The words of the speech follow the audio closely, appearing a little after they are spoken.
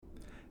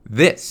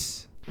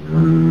This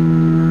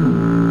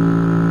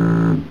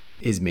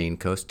is Maine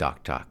Coast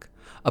Dock Talk,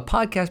 a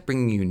podcast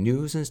bringing you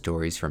news and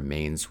stories from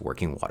Maine's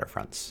working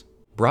waterfronts.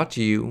 Brought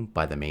to you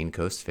by the Maine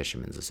Coast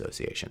Fishermen's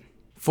Association.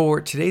 For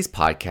today's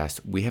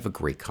podcast, we have a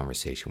great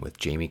conversation with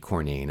Jamie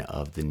Cournane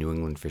of the New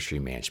England Fishery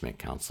Management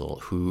Council,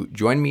 who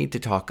joined me to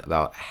talk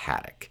about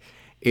haddock.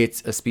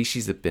 It's a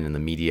species that's been in the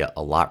media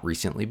a lot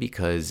recently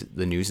because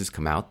the news has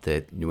come out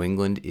that New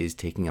England is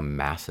taking a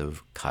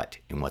massive cut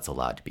in what's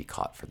allowed to be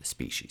caught for the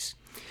species.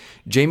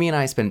 Jamie and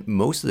I spent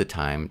most of the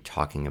time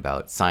talking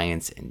about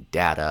science and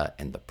data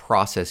and the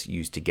process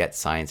used to get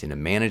science into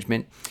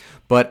management,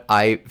 but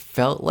I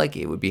felt like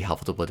it would be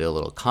helpful to put a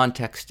little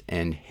context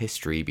and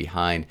history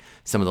behind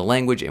some of the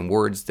language and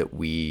words that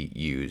we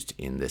used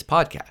in this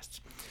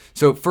podcast.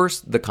 So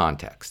first, the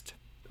context.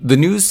 The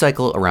news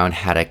cycle around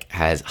haddock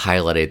has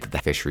highlighted that the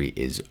fishery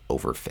is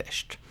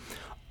overfished.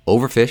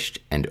 Overfished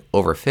and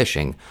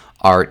overfishing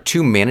are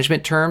two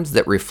management terms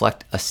that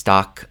reflect a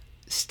stock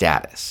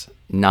status,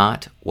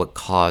 not what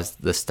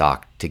caused the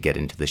stock to get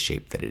into the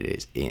shape that it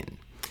is in.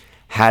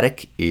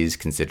 Haddock is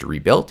considered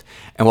rebuilt,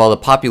 and while the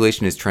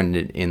population is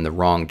trended in the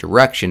wrong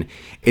direction,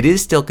 it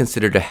is still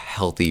considered a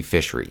healthy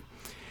fishery.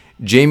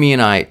 Jamie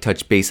and I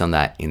touched base on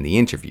that in the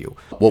interview.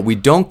 What we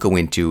don't go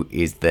into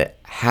is that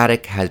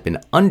haddock has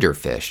been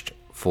underfished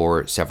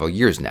for several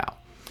years now.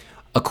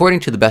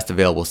 According to the best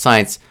available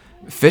science,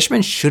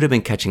 fishermen should have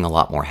been catching a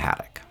lot more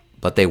haddock,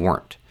 but they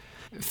weren't.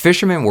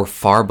 Fishermen were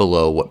far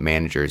below what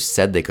managers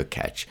said they could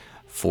catch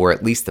for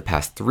at least the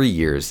past 3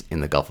 years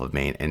in the Gulf of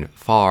Maine and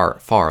far,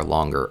 far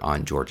longer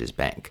on George's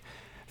Bank.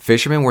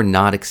 Fishermen were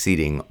not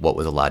exceeding what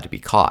was allowed to be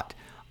caught.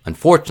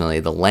 Unfortunately,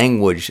 the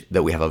language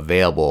that we have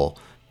available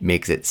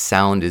makes it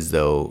sound as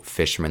though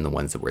fishermen are the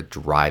ones that were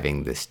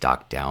driving this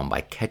stock down by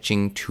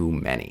catching too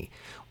many,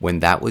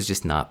 when that was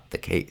just not the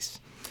case.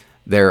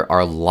 There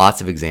are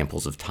lots of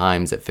examples of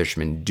times that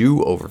fishermen do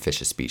overfish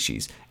a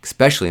species,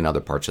 especially in other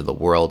parts of the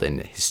world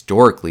and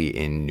historically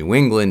in New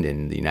England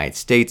and the United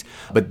States,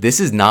 but this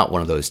is not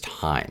one of those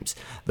times.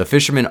 The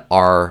fishermen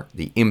are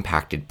the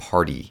impacted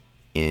party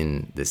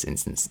in this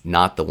instance,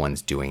 not the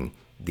ones doing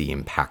the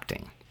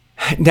impacting.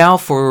 Now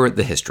for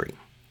the history.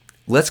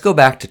 Let's go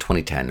back to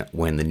 2010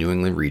 when the New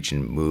England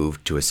region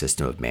moved to a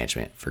system of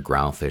management for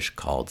groundfish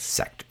called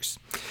sectors.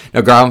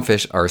 Now,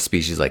 groundfish are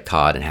species like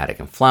cod and haddock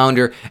and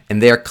flounder,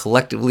 and they are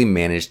collectively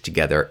managed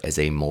together as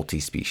a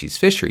multi-species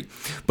fishery.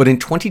 But in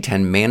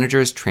 2010,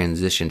 managers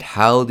transitioned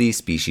how these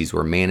species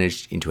were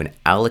managed into an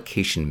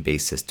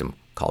allocation-based system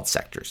called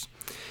sectors.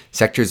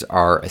 Sectors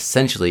are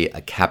essentially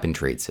a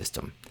cap-and-trade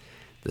system.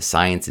 The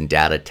science and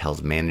data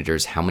tells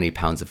managers how many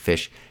pounds of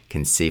fish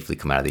can safely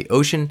come out of the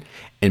ocean,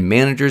 and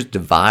managers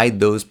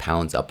divide those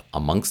pounds up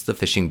amongst the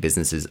fishing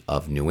businesses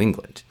of New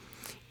England.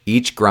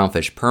 Each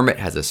groundfish permit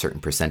has a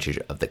certain percentage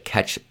of the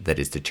catch that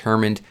is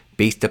determined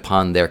based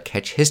upon their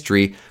catch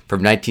history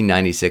from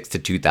 1996 to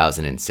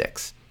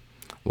 2006.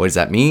 What does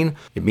that mean?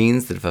 It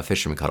means that if a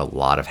fisherman caught a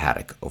lot of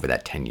haddock over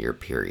that 10-year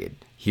period,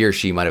 he or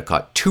she might have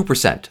caught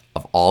 2%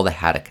 of all the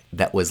haddock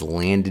that was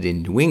landed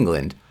in New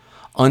England.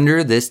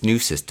 Under this new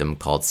system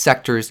called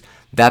sectors,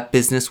 that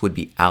business would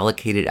be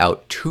allocated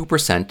out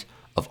 2%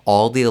 of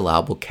all the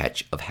allowable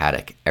catch of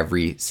haddock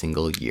every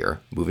single year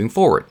moving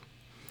forward.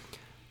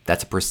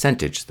 That's a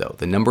percentage, though.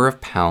 The number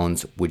of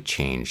pounds would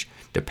change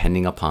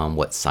depending upon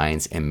what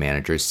science and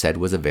managers said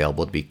was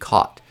available to be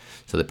caught.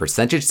 So the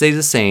percentage stays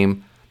the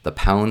same, the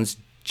pounds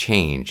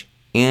change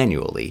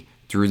annually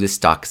through the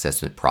stock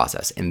assessment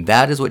process. And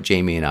that is what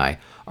Jamie and I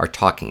are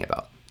talking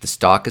about. The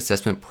stock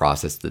assessment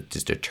process that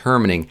is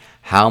determining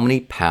how many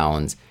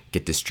pounds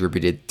get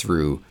distributed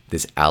through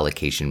this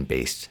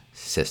allocation-based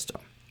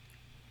system.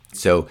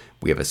 So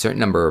we have a certain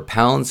number of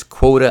pounds,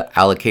 quota,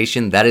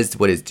 allocation. That is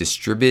what is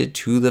distributed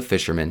to the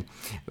fishermen.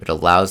 It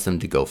allows them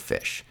to go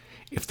fish.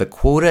 If the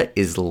quota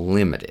is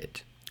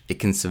limited, it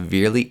can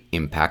severely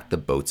impact the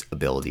boat's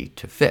ability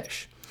to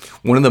fish.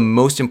 One of the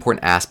most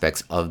important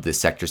aspects of the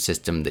sector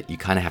system that you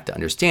kind of have to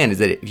understand is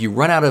that if you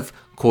run out of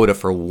quota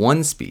for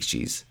one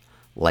species,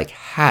 like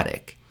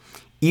haddock,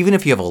 even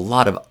if you have a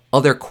lot of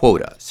other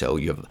quota, so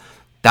you have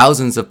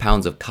thousands of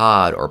pounds of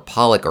cod or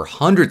pollock or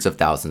hundreds of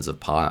thousands of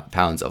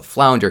pounds of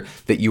flounder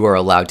that you are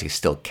allowed to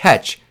still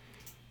catch,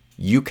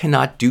 you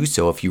cannot do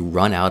so if you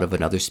run out of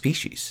another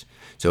species.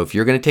 So if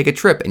you're going to take a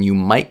trip and you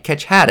might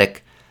catch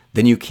haddock,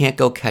 then you can't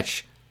go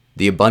catch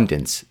the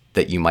abundance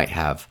that you might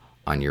have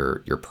on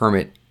your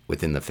permit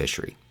within the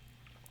fishery.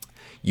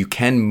 You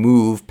can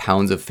move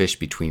pounds of fish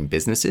between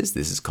businesses.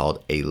 This is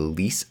called a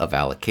lease of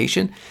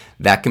allocation.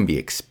 That can be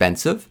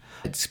expensive,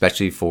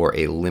 especially for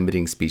a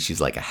limiting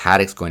species like a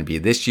haddock's going to be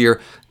this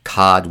year.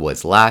 Cod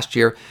was last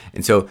year.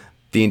 And so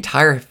the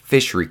entire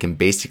fishery can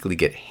basically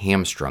get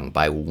hamstrung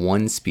by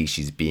one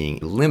species being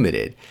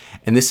limited.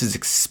 And this is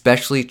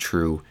especially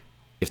true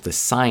if the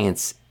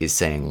science is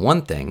saying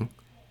one thing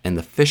and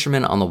the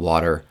fishermen on the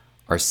water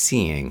are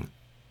seeing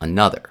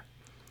another.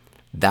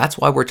 That's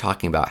why we're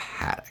talking about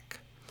haddock.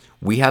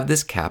 We have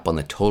this cap on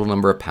the total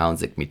number of pounds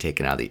that can be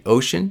taken out of the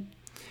ocean,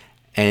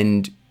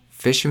 and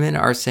fishermen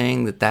are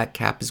saying that that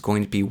cap is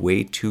going to be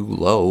way too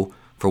low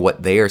for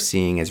what they are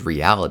seeing as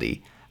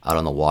reality out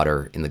on the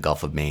water in the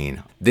Gulf of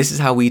Maine. This is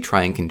how we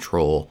try and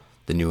control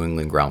the New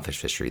England groundfish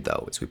fishery,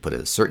 though, is we put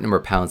a certain number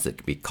of pounds that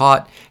can be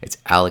caught, it's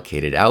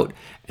allocated out,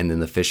 and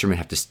then the fishermen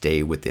have to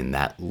stay within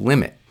that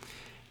limit.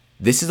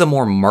 This is a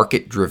more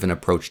market-driven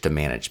approach to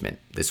management.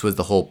 This was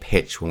the whole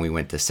pitch when we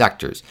went to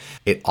sectors.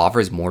 It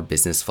offers more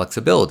business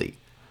flexibility.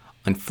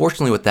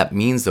 Unfortunately, what that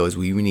means, though, is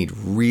we need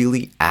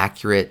really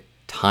accurate,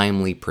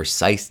 timely,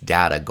 precise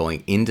data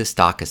going into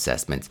stock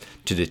assessments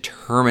to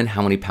determine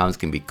how many pounds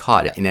can be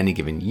caught in any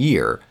given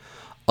year.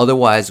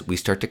 Otherwise, we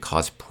start to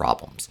cause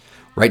problems.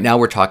 Right now,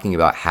 we're talking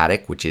about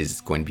haddock, which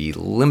is going to be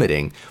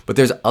limiting, but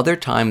there's other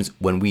times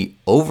when we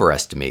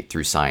overestimate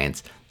through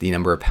science the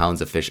number of pounds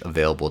of fish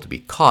available to be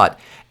caught,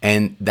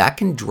 and that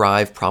can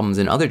drive problems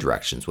in other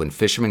directions when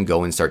fishermen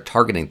go and start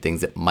targeting things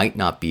that might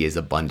not be as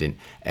abundant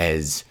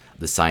as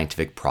the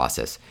scientific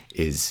process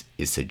is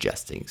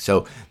suggesting.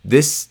 So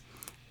this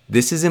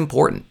is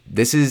important.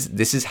 This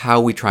is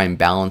how we try and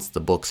balance the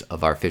books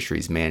of our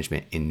fisheries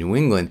management in New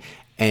England,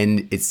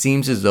 and it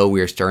seems as though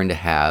we are starting to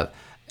have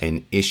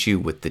an issue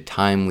with the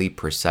timely,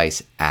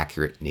 precise,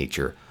 accurate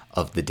nature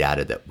of the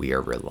data that we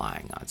are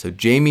relying on. So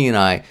Jamie and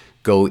I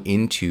go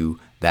into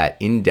that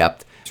in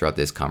depth throughout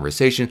this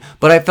conversation,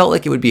 but I felt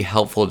like it would be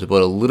helpful to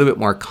put a little bit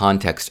more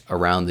context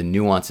around the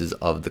nuances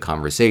of the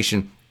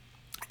conversation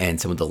and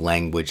some of the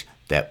language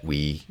that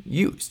we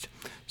used.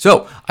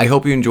 So I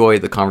hope you enjoy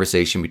the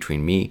conversation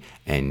between me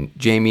and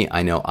Jamie.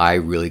 I know I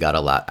really got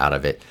a lot out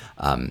of it,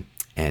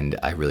 and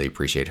I really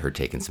appreciate her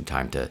taking some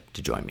time to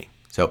join me.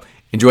 So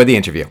enjoy the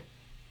interview.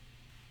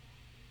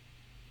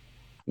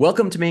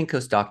 Welcome to Maine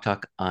Coast Dock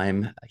Talk.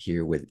 I'm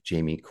here with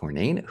Jamie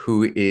Cournane,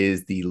 who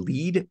is the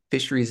lead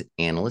fisheries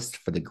analyst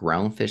for the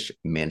Groundfish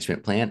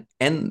Management Plan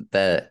and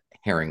the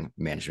Herring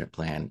Management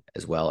Plan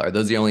as well. Are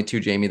those the only two,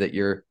 Jamie, that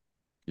you're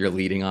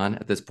leading on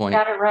at this point?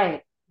 Got it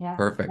right. Yeah.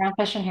 Perfect.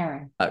 Groundfish and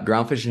herring.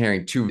 Groundfish and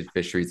herring, two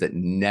fisheries that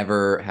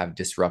never have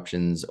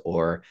disruptions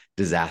or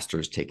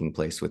disasters taking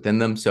place within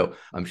them. So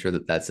I'm sure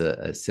that that's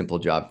a simple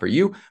job for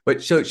you.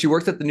 But so she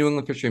works at the New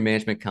England Fishery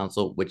Management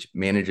Council, which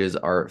manages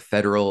our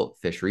federal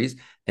fisheries.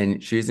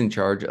 And she's in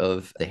charge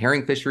of the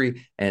herring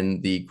fishery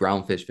and the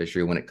groundfish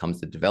fishery when it comes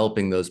to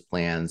developing those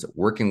plans,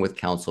 working with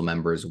council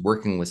members,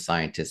 working with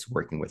scientists,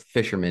 working with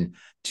fishermen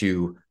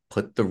to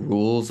put the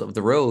rules of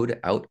the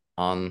road out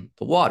on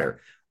the water.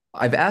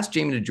 I've asked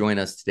Jamie to join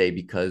us today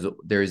because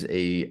there's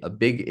a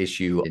big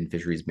issue in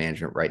fisheries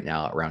management right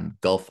now around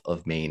Gulf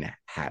of Maine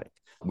haddock.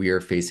 We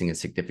are facing a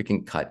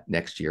significant cut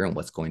next year in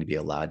what's going to be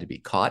allowed to be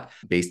caught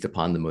based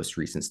upon the most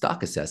recent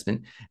stock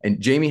assessment. And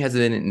Jamie has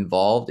been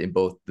involved in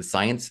both the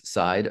science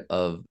side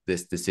of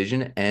this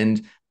decision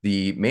and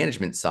the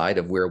management side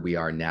of where we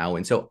are now.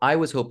 And so I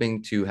was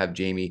hoping to have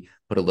Jamie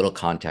put a little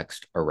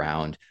context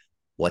around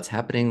what's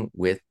happening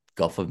with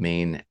Gulf of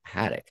Maine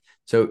haddock.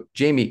 So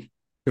Jamie,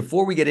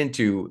 before we get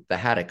into the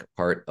haddock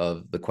part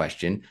of the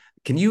question,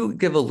 can you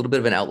give a little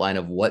bit of an outline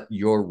of what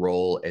your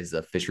role as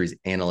a fisheries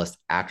analyst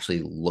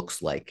actually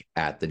looks like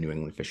at the New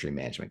England Fishery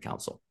Management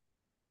Council?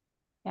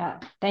 Yeah.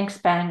 Thanks,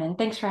 Ben. And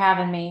thanks for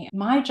having me.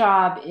 My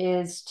job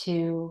is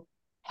to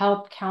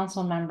help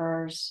council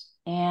members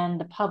and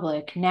the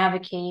public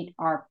navigate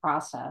our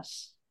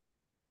process.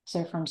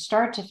 So from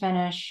start to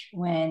finish,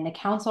 when the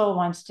council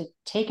wants to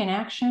take an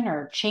action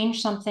or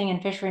change something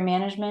in fishery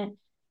management,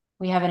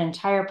 we have an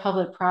entire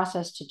public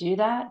process to do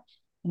that,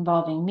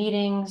 involving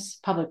meetings,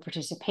 public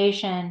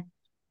participation.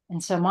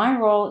 And so my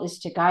role is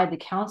to guide the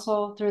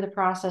council through the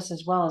process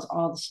as well as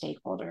all the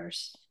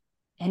stakeholders.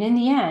 And in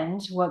the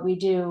end, what we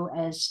do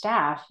as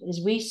staff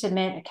is we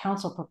submit a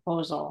council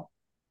proposal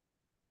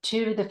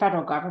to the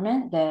federal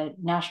government, the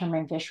National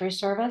Marine Fisheries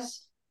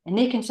Service, and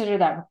they consider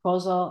that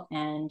proposal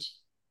and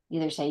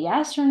either say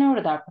yes or no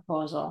to that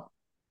proposal.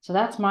 So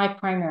that's my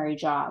primary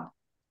job.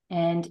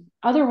 And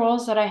other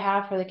roles that I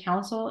have for the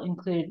council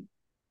include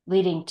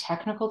leading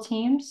technical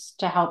teams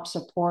to help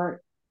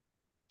support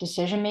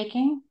decision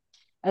making,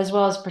 as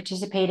well as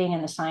participating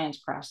in the science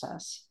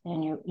process.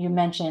 And you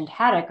mentioned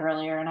haddock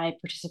earlier, and I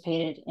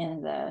participated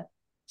in the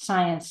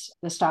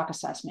stock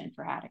assessment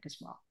for haddock as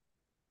well.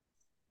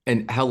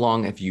 And how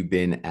long have you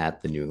been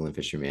at the New England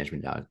Fishery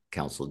Management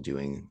Council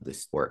doing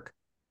this work?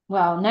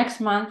 Well, next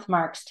month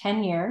marks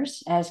 10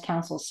 years as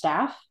council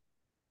staff.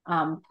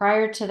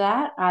 Prior to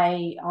that,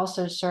 I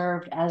also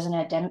served as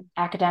an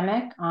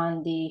academic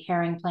on the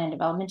herring plan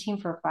development team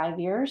for 5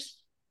 years.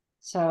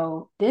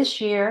 So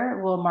this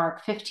year will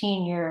mark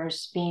 15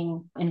 years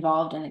being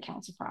involved in the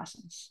council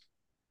process.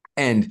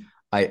 And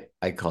I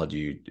called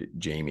you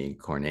Jamie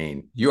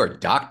Cournane. You are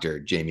Dr.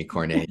 Jamie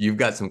Cournane. You've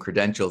got some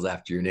credentials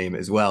after your name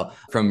as well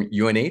from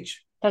UNH.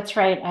 That's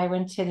right. I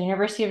went to the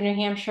University of New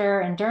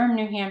Hampshire in Durham,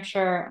 New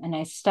Hampshire, and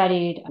I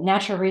studied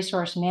natural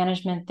resource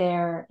management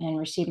there and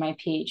received my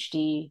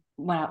PhD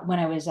when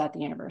I was at the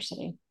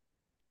university.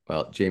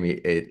 Well, Jamie,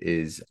 it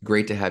is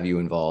great to have you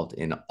involved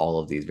in all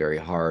of these very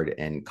hard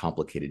and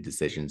complicated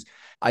decisions.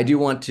 I do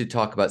want to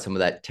talk about some of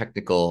that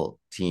technical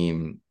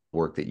team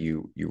work that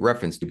you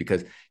referenced,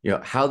 because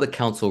how the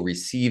council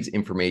receives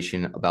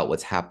information about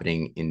what's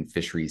happening in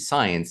fisheries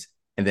science,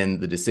 and then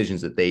the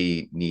decisions that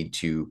they need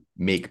to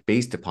make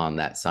based upon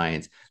that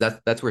science,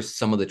 that's where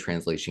some of the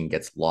translation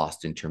gets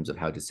lost in terms of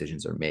how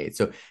decisions are made.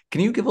 So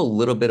can you give a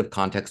little bit of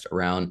context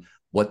around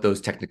what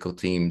those technical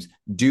teams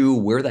do,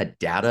 where that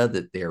data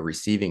that they're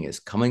receiving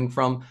is coming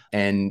from,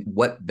 and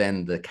what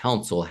then the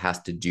council has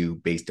to do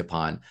based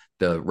upon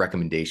the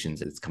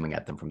recommendations that's coming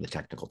at them from the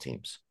technical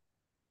teams?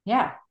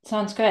 Yeah,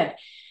 sounds good.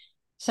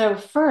 So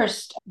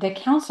first, the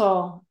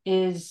council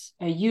is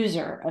a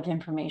user of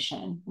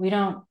information. We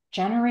don't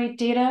generate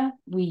data.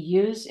 We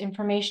use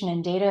information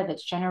and data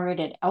that's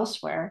generated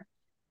elsewhere.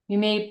 We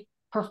may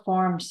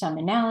perform some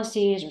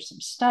analyses or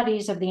some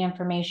studies of the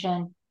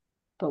information,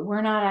 but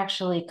we're not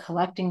actually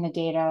collecting the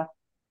data.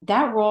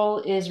 That role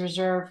is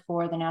reserved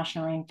for the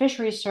National Marine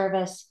Fisheries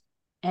Service,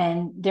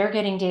 and they're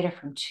getting data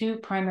from two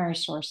primary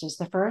sources.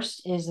 The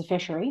first is the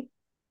fishery,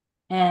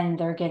 and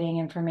they're getting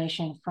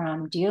information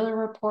from dealer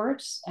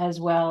reports as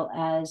well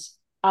as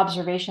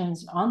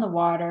observations on the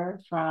water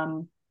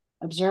from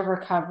observer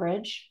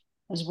coverage,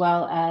 as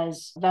well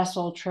as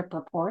vessel trip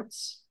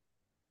reports.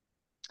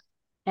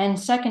 And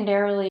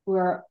secondarily,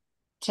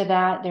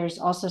 there's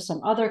also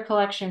some other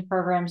collection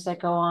programs that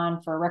go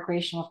on for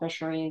recreational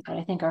fisheries, but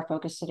I think our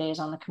focus today is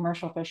on the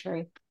commercial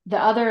fishery.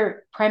 The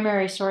other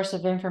primary source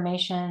of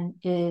information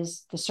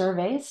is the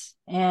surveys,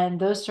 and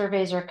those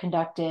surveys are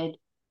conducted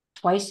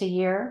twice a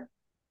year.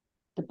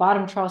 The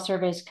bottom trawl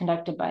survey is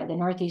conducted by the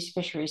Northeast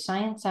Fisheries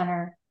Science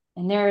Center,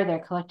 and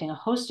they're collecting a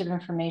host of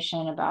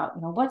information about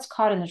what's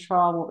caught in the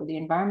trawl, what were the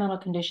environmental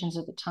conditions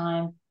at the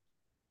time,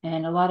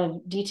 and a lot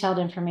of detailed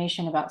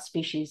information about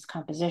species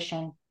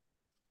composition.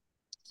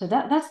 So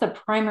that's the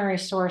primary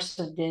source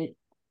of the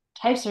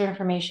types of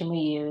information we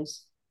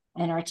use.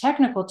 And our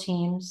technical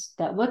teams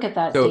that look at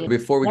that So data.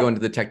 before we go into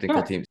the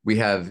technical teams, we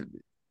have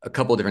a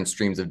couple of different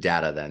streams of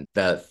data then.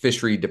 The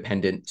fishery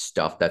dependent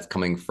stuff that's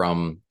coming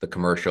from the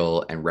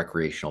commercial and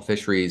recreational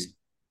fisheries.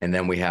 And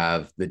then we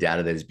have the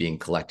data that is being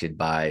collected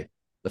by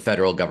the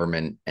federal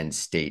government and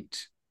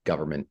state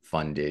government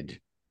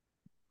funded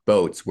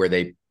boats, where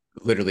they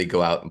literally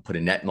go out and put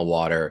a net in the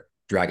water,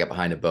 drag it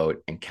behind a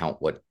boat, and count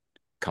what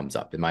comes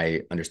up. Am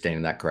I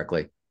understanding that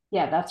correctly?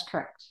 Yeah, that's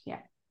correct. Yeah.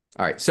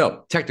 All right.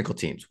 So technical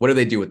teams, what do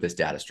they do with this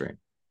data stream?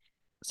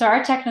 So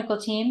our technical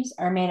teams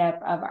are made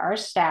up of our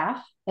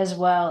staff as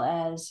well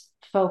as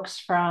folks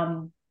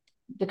from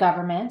the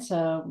government.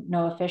 So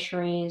NOAA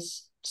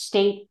Fisheries,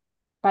 state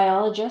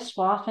biologists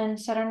will often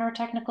sit on our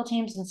technical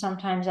teams, and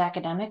sometimes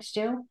academics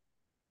do.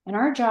 And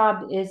our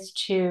job is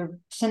to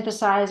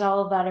synthesize all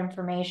of that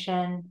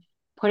information,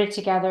 put it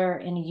together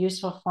in a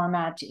useful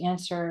format to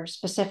answer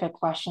specific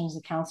questions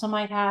the council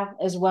might have,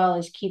 as well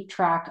as keep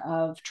track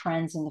of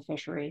trends in the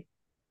fishery.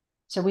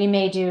 So we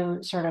may do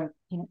sort of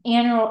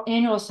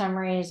annual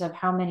summaries of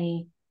how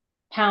many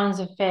pounds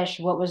of fish,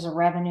 what was the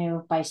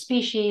revenue by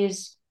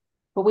species,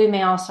 but we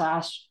may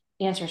also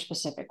answer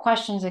specific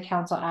questions the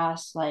council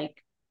asks,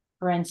 like,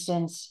 for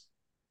instance,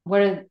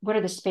 what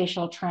are the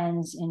spatial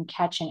trends in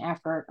catch and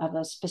effort of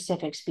a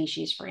specific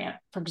species, for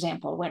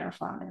example, winter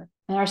flounder.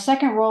 And our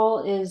second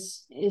role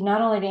is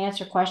not only to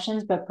answer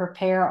questions, but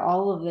prepare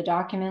all of the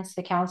documents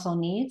the council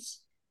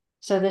needs.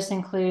 So this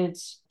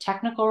includes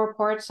technical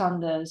reports on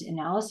those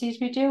analyses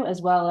we do,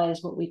 as well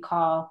as what we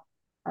call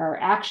our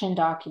action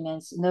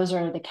documents. And those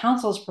are the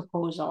council's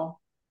proposal.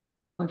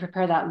 We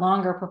prepare that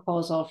longer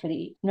proposal for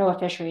the NOAA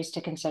fisheries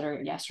to consider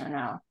yes or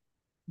no.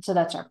 So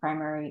that's our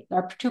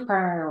two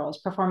primary roles: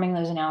 performing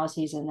those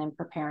analyses and then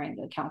preparing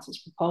the council's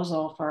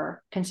proposal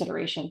for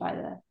consideration by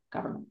the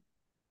government.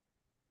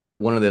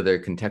 One of the other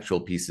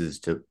contextual pieces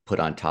to put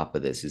on top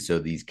of this is, so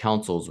these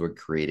councils were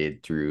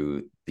created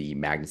through the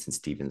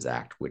Magnuson-Stevens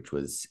Act, which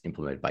was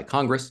implemented by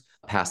Congress,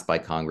 passed by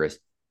Congress,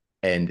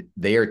 and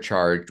they are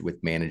charged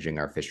with managing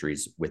our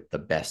fisheries with the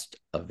best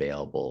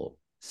available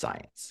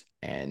science.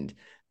 And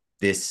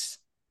this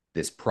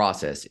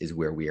process is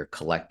where we are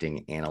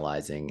collecting,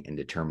 analyzing, and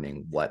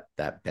determining what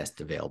that best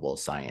available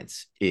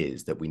science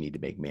is that we need to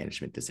make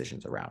management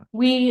decisions around.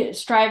 We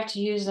strive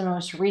to use the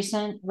most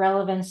recent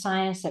relevant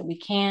science that we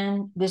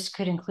can. This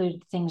could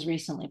include things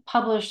recently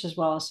published, as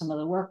well as some of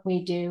the work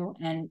we do.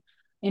 And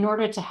in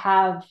order to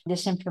have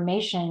this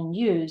information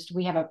used,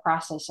 we have a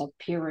process of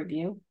peer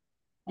review.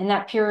 And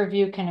that peer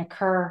review can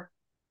occur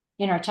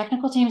in our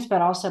technical teams, but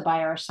also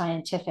by our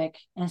scientific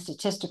and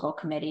statistical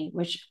committee,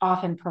 which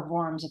often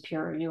performs a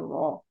peer review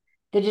role.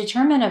 The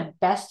determination of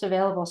best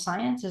available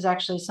science is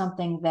actually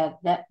something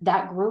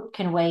that group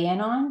can weigh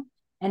in on,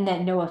 and that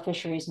NOAA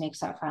Fisheries makes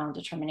that final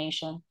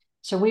determination.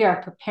 So we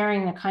are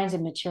preparing the kinds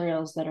of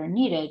materials that are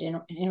needed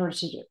in order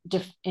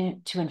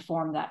to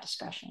inform that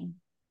discussion.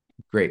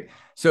 Great.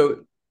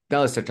 So now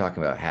let's start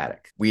talking about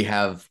haddock. We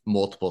have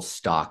multiple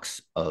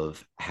stocks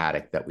of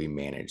haddock that we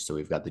manage. So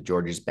we've got the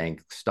Georges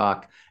Bank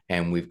stock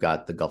and we've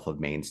got the Gulf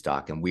of Maine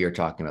stock, and we are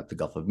talking about the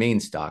Gulf of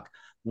Maine stock.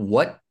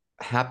 What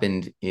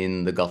happened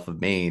in the Gulf of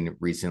Maine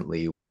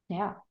recently?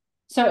 Yeah.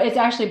 So it's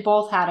actually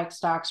both haddock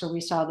stocks where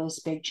we saw this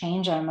big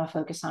change. I'm going to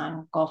focus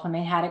on Gulf of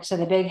Maine haddock. So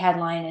the big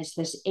headline is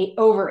this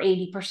over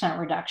 80%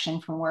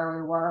 reduction from where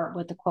we were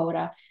with the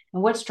quota.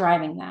 And what's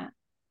driving that?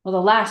 Well, the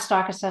last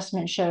stock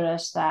assessment showed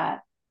us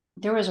that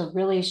there was a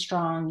really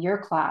strong year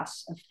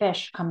class of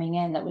fish coming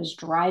in that was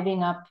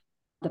driving up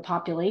the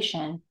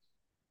population.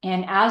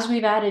 And as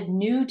we've added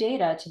new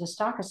data to the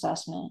stock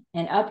assessment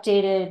and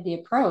updated the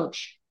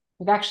approach,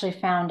 we've actually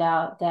found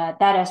out that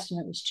that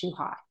estimate was too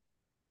high.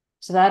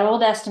 So that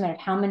old estimate of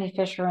how many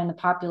fish are in the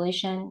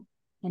population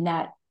in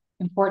that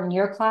important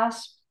year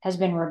class has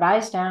been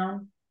revised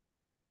down.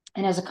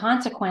 And as a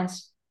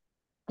consequence,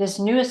 this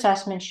new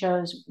assessment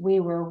shows we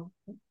were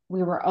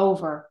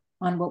over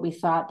on what we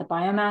thought the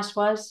biomass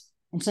was.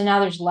 And so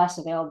now there's less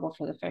available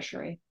for the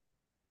fishery.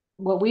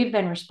 What we've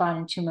been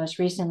responding to most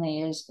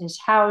recently is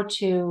how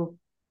to,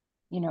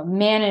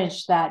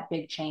 manage that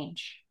big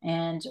change.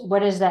 And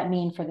what does that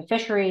mean for the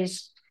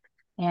fisheries?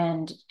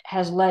 And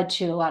has led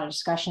to a lot of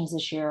discussions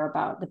this year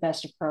about the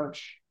best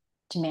approach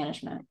to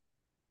management.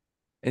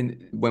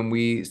 And when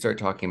we start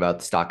talking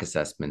about stock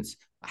assessments,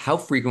 how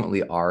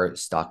frequently are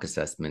stock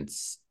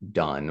assessments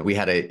done? We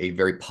had a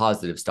very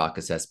positive stock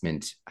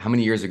assessment. How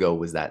many years ago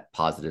was that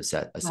positive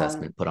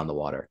assessment put on the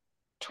water?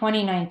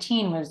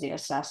 2019 was the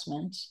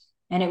assessment,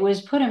 and it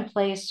was put in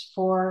place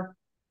for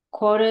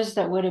quotas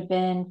that would have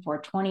been for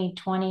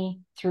 2020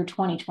 through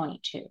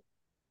 2022.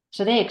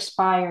 So they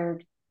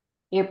expired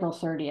April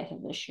 30th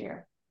of this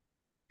year.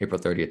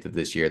 April 30th of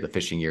this year. The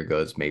fishing year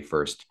goes May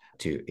 1st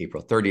to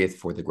April 30th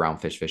for the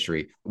groundfish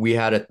fishery. We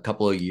had a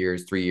couple of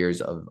years, 3 years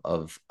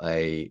of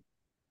a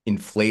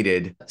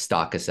inflated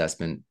stock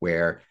assessment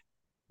where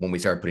when we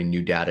started putting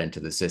new data into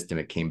the system,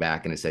 it came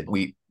back and it said,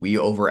 we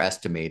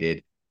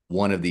overestimated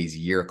one of these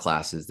year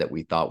classes that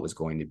we thought was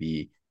going to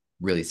be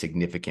really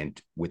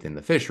significant within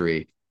the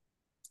fishery.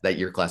 That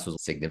year class was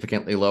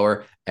significantly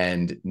lower.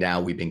 And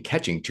now we've been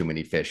catching too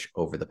many fish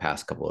over the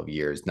past couple of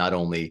years. Not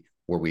only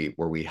were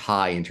we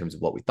high in terms of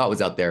what we thought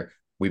was out there,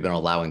 we've been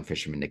allowing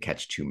fishermen to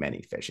catch too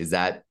many fish. Is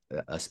that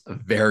a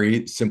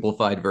very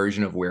simplified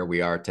version of where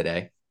we are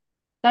today?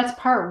 That's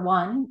part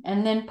one.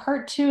 And then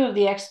part two of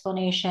the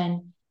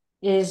explanation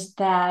is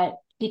that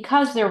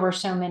because there were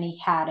so many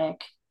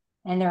haddock,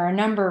 and there are a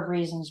number of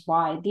reasons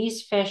why,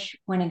 these fish,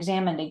 when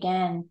examined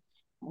again,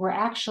 were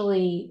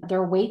actually,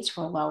 their weights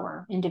were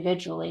lower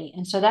individually.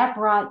 And so that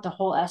brought the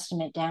whole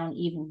estimate down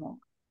even more.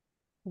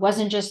 It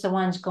wasn't just the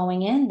ones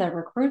going in, the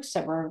recruits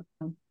that were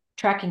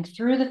tracking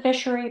through the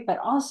fishery, but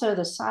also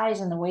the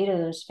size and the weight of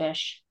those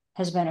fish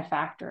has been a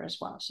factor as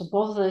well. So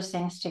both of those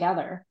things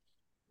together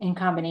in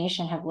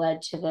combination have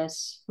led to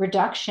this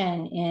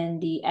reduction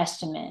in the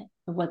estimate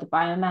of what the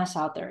biomass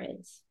out there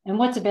is and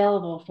what's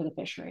available for the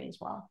fishery as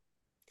well.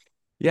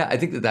 Yeah, I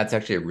think that that's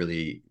actually a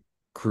really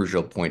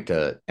crucial point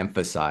to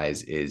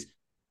emphasize is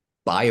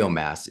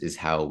biomass is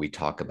how we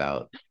talk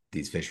about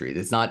these fisheries.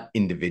 It's not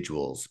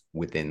individuals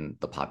within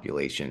the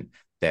population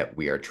that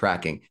we are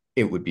tracking.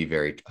 It would be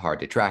very hard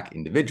to track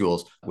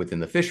individuals within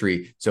the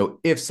fishery.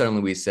 So if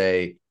suddenly we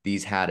say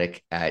these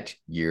haddock at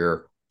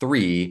year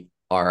 3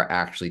 are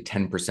actually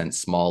 10%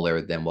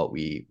 smaller than what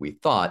we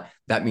thought,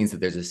 that means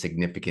that there's a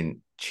significant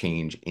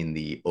change in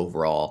the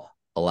overall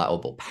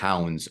allowable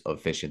pounds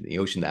of fish in the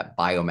ocean. That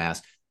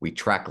biomass, we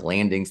track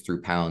landings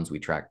through pounds, we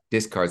track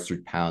discards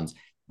through pounds.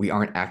 We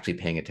aren't actually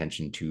paying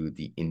attention to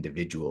the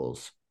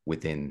individuals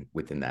within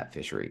that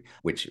fishery,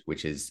 which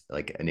is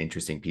like an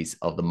interesting piece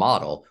of the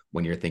model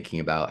when you're thinking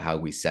about how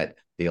we set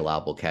the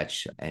allowable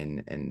catch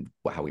and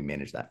how we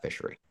manage that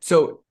fishery.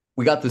 So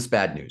we got this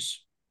bad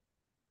news.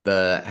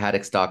 The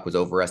haddock stock was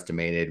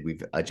overestimated.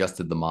 We've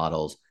adjusted the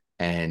models.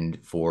 And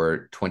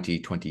for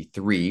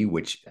 2023,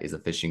 which is a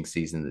fishing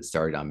season that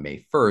started on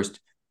May 1st,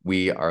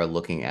 we are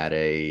looking at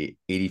a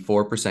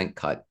 84%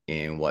 cut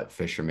in what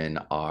fishermen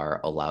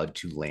are allowed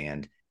to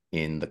land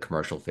in the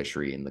commercial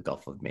fishery in the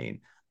Gulf of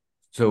Maine.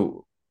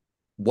 So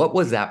what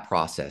was that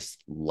process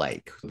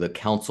like? The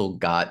council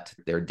got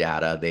their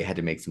data. They had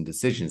to make some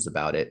decisions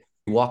about it.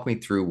 Walk me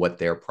through what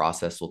their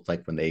process looked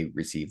like when they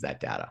received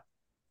that data.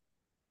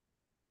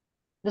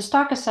 The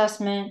stock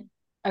assessment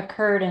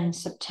occurred in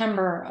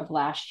September of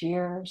last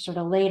year, sort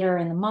of later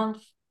in the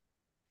month.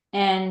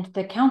 And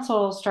the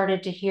council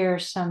started to hear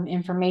some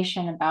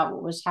information about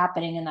what was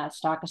happening in that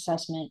stock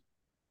assessment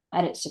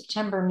at its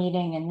September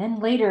meeting. And then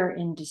later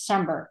in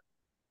December,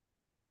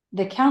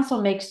 the council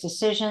makes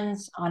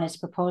decisions on its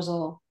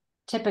proposal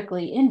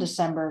typically in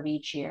December of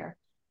each year.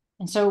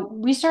 And so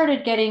we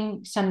started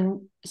getting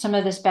some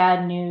of this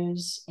bad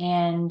news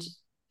and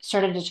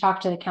started to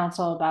talk to the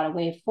council about a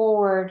way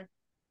forward.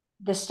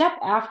 The step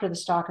after the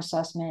stock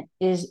assessment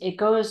is it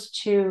goes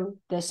to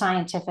the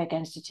scientific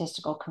and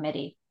statistical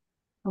committee.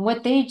 And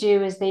what they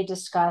do is they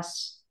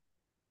discuss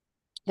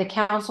the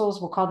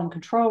councils, we'll call them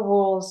control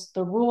rules,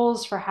 the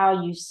rules for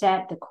how you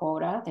set the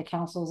quota. The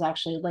council is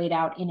actually laid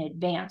out in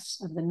advance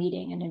of the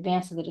meeting, in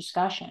advance of the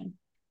discussion.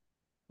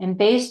 And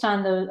based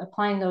on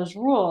applying those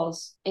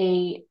rules,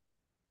 a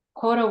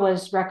quota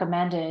was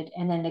recommended,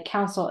 and then the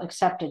council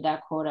accepted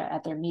that quota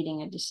at their meeting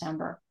in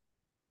December.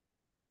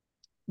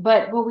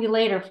 But what we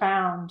later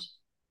found,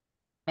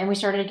 and we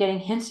started getting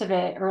hints of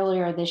it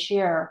earlier this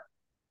year,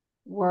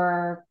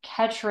 were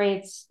catch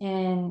rates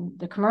in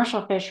the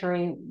commercial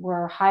fishery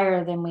were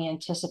higher than we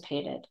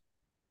anticipated.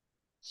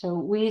 So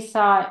we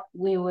thought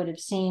we would have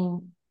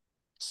seen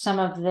some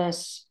of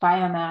this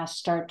biomass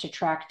start to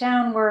track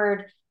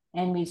downward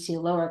and we'd see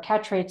lower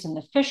catch rates in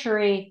the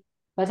fishery,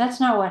 but that's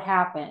not what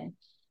happened.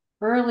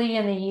 Early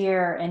in the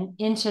year and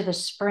into the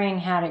spring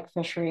haddock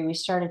fishery, we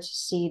started to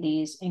see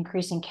these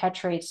increasing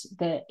catch rates.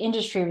 The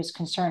industry was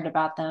concerned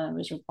about them and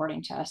was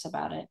reporting to us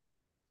about it,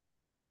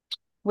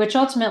 which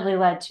ultimately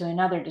led to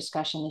another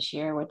discussion this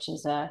year, which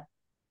is, I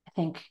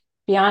think,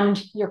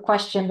 beyond your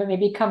question, but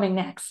maybe coming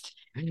next.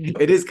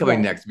 It is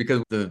coming next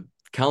because the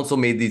council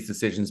made these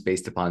decisions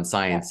based upon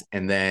science,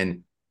 and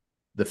then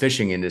the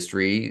fishing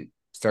industry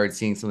started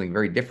seeing something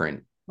very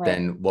different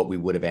than what we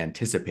would have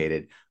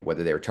anticipated,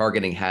 whether they were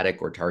targeting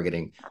haddock or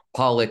targeting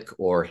pollock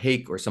or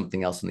hake or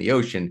something else in the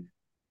ocean.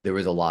 There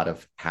was a lot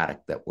of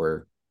haddock that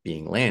were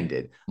being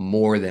landed,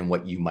 more than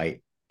what you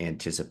might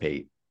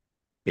anticipate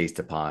based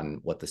upon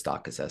what the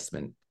stock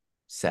assessment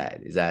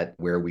said. Is that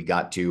where we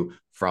got to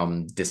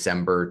from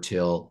December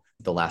till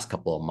the last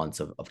couple of months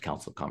of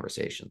council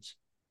conversations?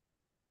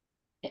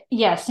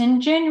 Yes, in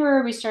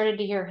January, we started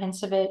to hear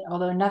hints of it,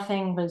 although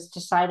nothing was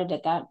decided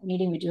at that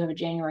meeting. We do have a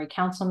January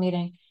council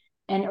meeting.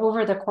 And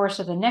over the course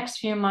of the next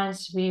few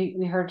months, we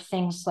heard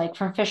things like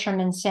from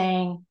fishermen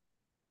saying,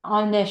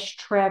 on this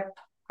trip,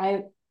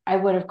 I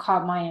would have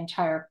caught my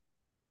entire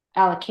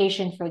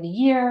allocation for the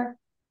year.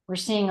 We're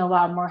seeing a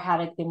lot more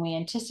haddock than we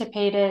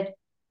anticipated.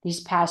 These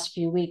past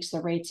few weeks,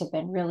 the rates have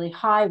been really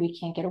high. We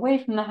can't get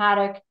away from the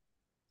haddock.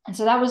 And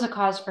so that was a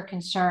cause for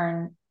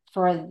concern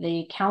for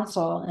the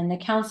council. And the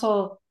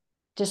council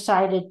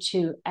decided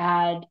to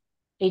add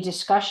a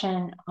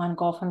discussion on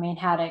Gulf of Maine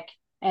haddock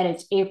at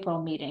its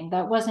April meeting.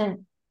 That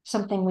wasn't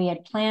something we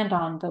had planned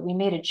on, but we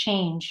made a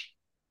change.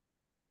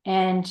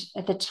 And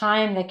at the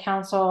time, the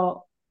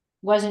council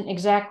wasn't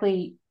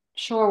exactly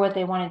sure what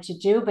they wanted to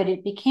do, but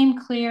it became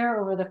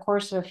clear over the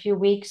course of a few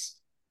weeks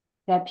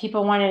that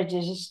people wanted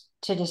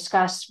to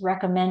discuss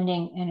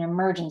recommending an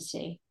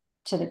emergency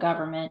to the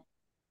government,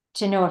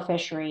 to NOAA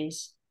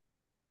Fisheries.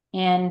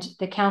 And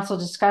the council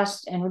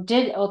discussed and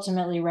did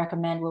ultimately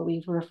recommend what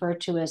we've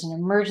referred to as an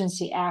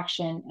emergency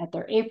action at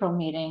their April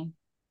meeting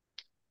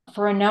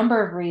for a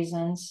number of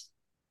reasons.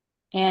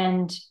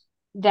 And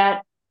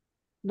that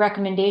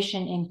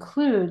recommendation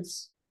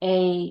includes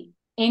a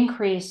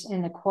increase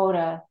in the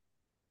quota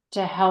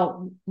to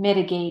help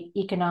mitigate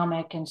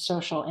economic and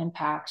social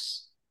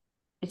impacts.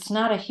 It's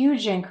not a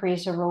huge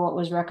increase over what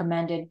was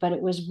recommended, but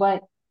it was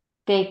what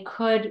they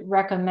could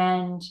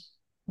recommend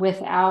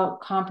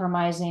without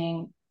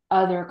compromising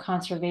other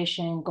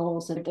conservation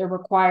goals that they're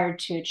required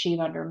to achieve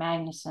under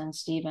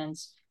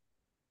Magnuson-Stevens.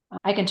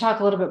 I can talk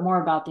a little bit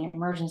more about the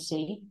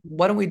emergency.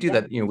 Why don't we do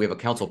that? We have a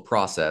council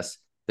process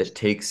that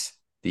takes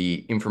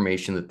the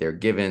information that they're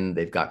given.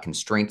 They've got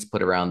constraints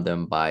put around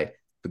them by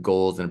the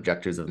goals and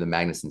objectives of the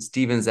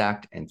Magnuson-Stevens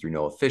Act and through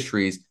NOAA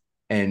Fisheries.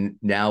 And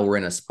now we're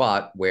in a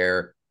spot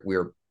where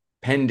we're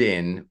penned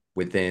in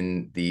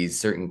within these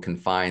certain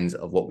confines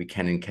of what we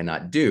can and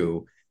cannot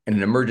do. And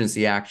an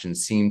emergency action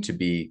seemed to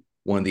be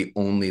one of the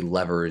only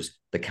levers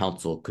the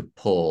council could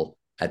pull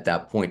at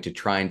that point to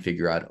try and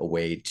figure out a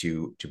way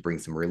to bring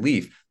some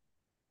relief.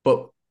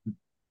 But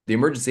the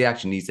emergency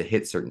action needs to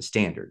hit certain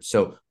standards.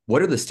 So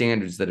what are the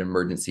standards that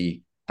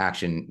emergency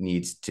action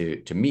needs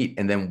to meet?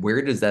 And then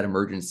where does that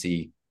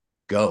emergency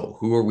go?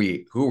 Who are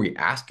we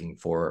asking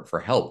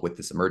for help with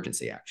this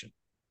emergency action?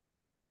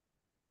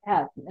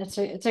 Yeah,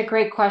 it's a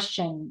great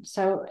question.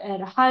 So at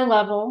a high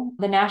level,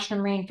 the National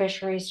Marine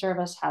Fisheries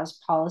Service has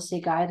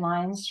policy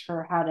guidelines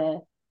for how to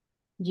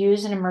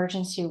use an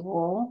emergency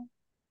rule.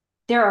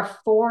 There are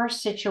 4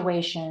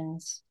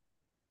 situations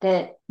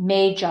that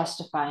may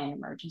justify an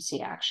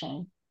emergency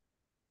action.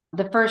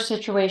 The first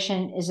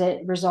situation is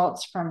it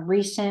results from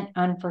recent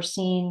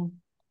unforeseen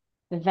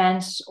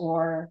events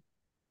or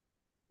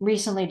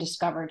recently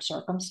discovered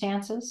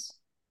circumstances.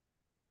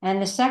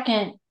 And the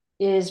second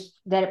is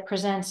that it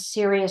presents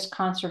serious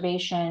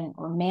conservation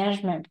or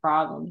management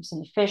problems in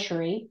the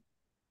fishery.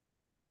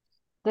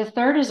 The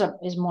third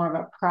is more of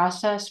a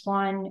process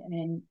one,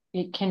 and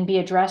it can be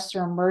addressed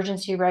through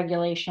emergency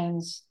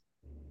regulations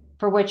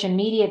for which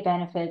immediate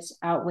benefits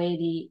outweigh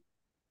the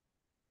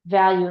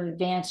value of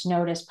advance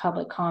notice,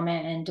 public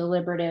comment, and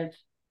deliberative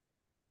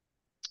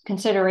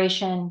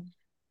consideration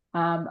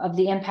of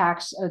the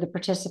impacts of the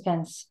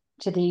participants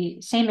to the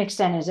same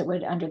extent as it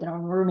would under the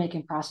normal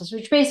rulemaking process,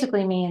 which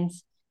basically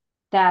means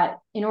that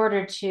in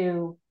order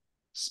to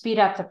speed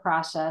up the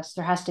process,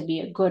 there has to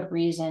be a good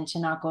reason to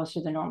not go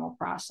through the normal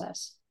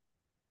process.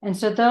 And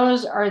so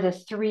those are the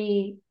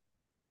 3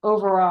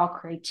 overall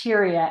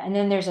criteria. And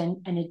then there's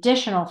an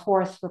additional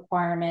 4th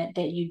requirement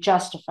that you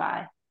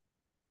justify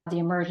the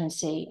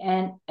emergency.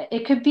 And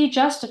it could be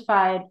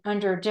justified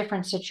under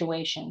different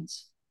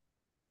situations.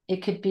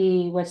 It could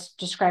be what's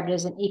described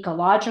as an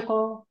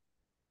ecological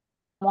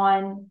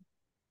one,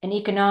 an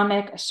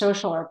economic, a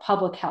social, or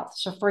public health.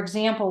 So for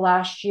example,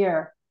 last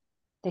year,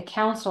 the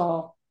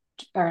council,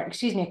 or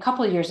excuse me, a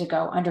couple of years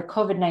ago under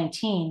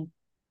COVID-19,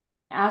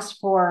 asked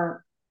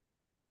for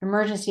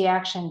emergency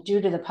action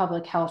due to the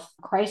public health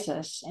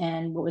crisis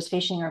and what was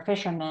facing our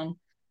fishermen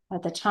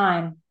at the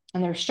time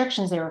and the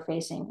restrictions they were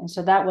facing. And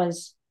so that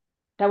was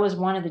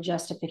one of the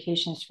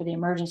justifications for the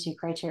emergency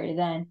criteria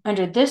then.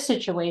 Under this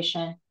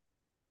situation,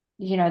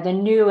 the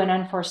new and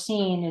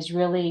unforeseen is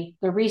really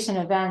the recent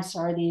events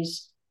are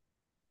these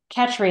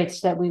catch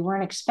rates that we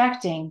weren't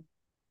expecting,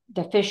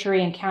 the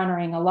fishery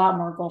encountering a lot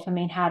more Gulf of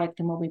Maine haddock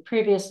than what we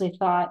previously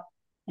thought.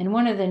 And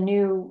one of the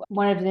new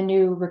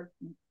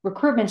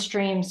recruitment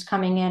streams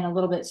coming in a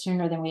little bit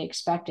sooner than we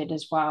expected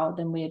as well,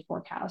 than we had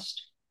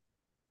forecast.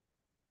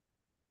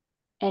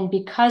 And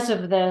because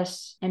of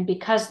this, and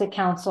because the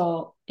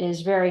council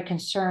is very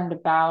concerned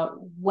about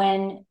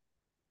when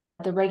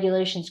the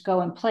regulations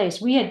go in place,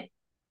 we had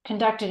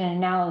conducted an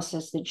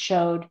analysis that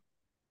showed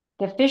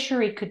the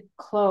fishery could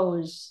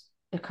close,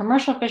 the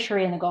commercial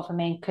fishery in the Gulf of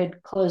Maine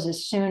could close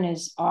as soon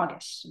as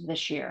August of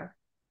this year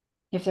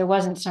if there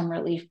wasn't some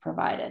relief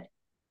provided.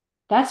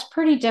 That's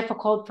pretty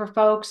difficult for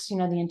folks,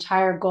 the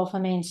entire Gulf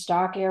of Maine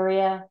stock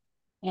area,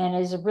 and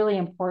is a really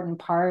important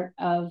part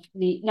of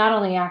the not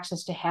only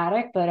access to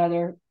haddock, but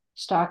other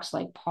stocks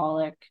like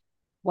pollock,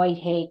 white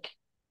hake,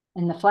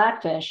 and the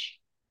flatfish.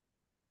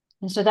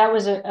 And so that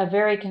was a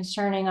very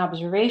concerning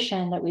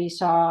observation that we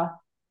saw.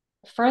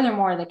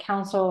 Furthermore, the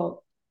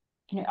council,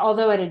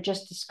 although it had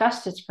just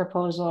discussed its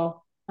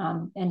proposal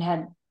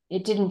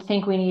it didn't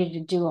think we needed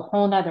to do a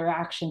whole nother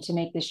action to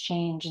make this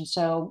change. And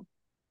so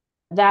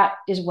that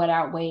is what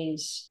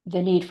outweighs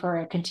the need for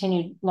a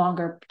continued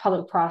longer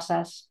public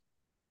process.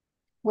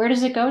 Where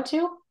does it go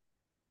to?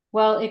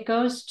 Well, it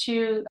goes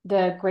to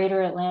the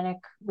Greater Atlantic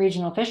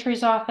Regional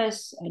Fisheries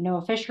Office,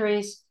 NOAA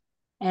Fisheries,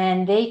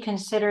 and they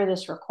consider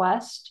this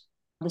request.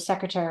 The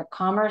Secretary of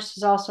Commerce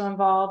is also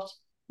involved.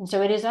 And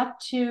so it is up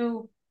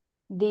to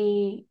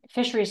the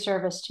Fisheries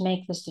Service to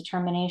make this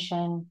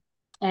determination,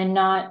 and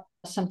not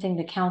something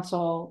the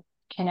council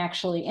can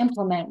actually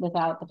implement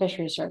without the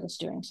Fisheries Service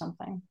doing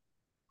something.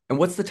 And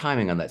what's the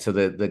timing on that? So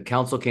the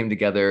council came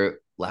together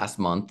last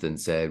month and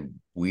said,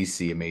 we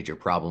see a major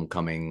problem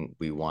coming.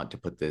 We want to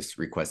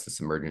request this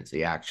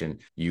emergency action.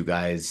 You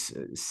guys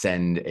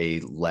send a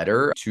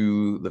letter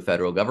to the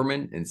federal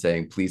government and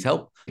saying, please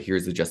help.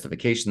 Here's the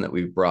justification that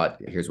we've brought.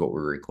 Here's what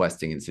we're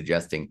requesting and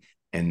suggesting.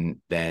 And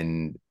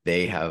then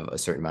they have a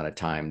certain amount of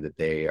time that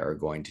they are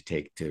going to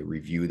take to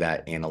review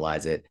that,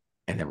 analyze it,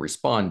 and then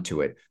respond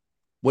to it.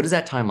 What does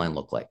that timeline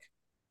look like?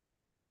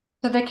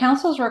 So the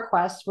council's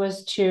request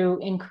was to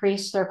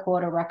increase their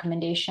quota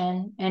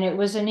recommendation, and it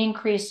was an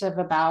increase of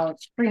about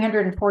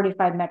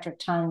 345 metric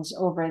tons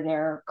over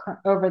their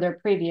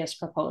previous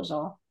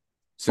proposal.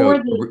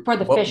 So for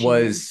the what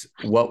fishing.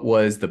 what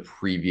was the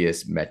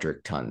previous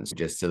metric tons,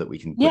 just so that we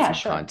can put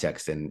some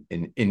context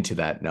into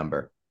that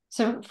number?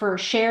 So for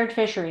shared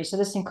fisheries, so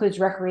this includes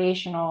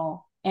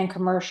recreational and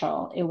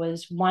commercial, it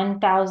was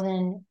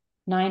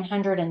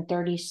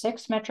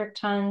 1,936 metric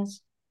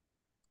tons.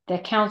 The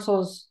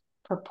council's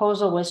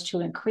proposal was to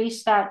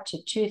increase that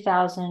to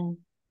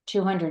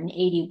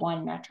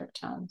 2,281 metric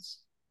tons.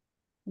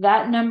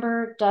 That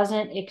number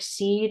doesn't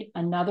exceed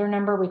another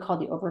number we call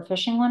the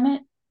overfishing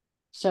limit.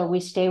 So we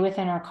stay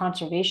within our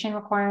conservation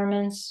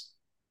requirements.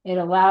 It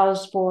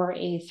allows for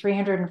a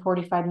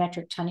 345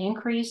 metric ton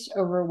increase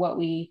over what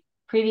we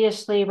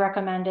previously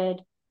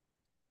recommended.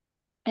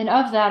 And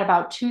of that,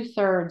 about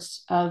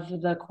 2/3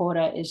 of the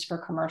quota is for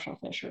commercial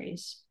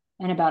fisheries,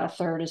 and about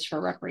 1/3 is for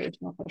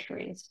recreational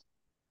fisheries.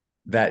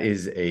 That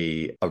is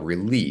a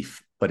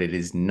relief, but it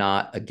is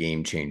not a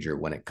game changer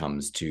when it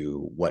comes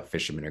to what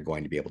fishermen are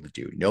going to be able to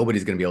do.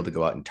 Nobody's going to be able to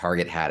go out and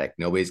target haddock.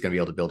 Nobody's going to be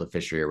able to build a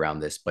fishery around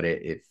this. But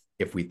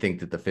if we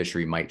think that the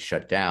fishery might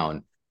shut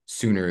down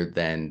sooner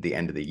than the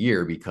end of the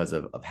year because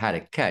of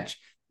haddock catch,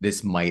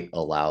 this might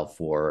allow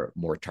for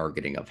more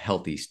targeting of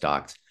healthy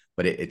stocks.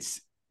 But it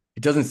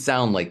doesn't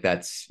sound like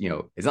that's,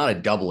 it's not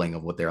a doubling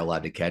of what they're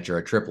allowed to catch or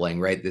a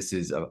tripling, right? This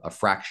is a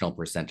fractional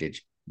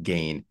percentage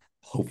gain,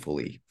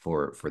 hopefully,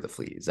 for the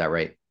fleet. Is that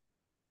right?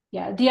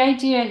 Yeah, the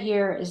idea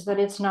here is that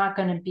it's not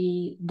going to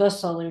be the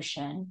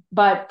solution,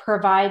 but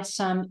provide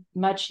some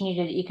much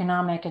needed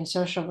economic and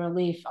social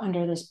relief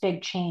under this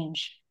big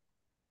change.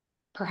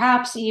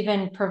 Perhaps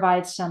even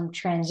provide some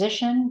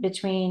transition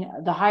between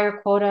the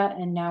higher quota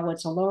and now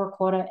what's a lower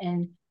quota,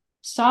 and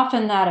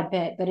soften that a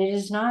bit. But it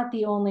is not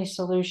the only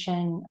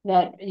solution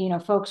that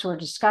folks were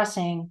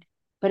discussing,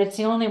 but it's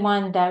the only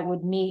one that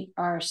would meet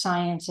our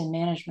science and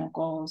management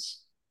goals.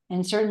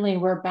 And certainly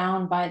we're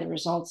bound by the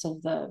results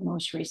of the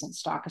most recent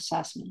stock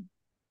assessment.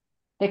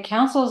 The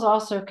council is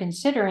also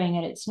considering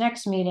at its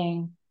next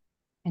meeting,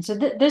 and so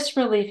this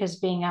relief is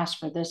being asked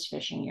for this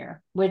fishing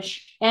year,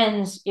 which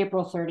ends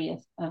April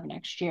 30th of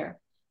next year.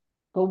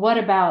 But what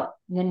about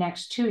the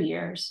next 2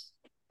 years?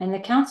 And the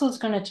council is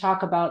going to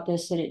talk about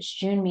this at its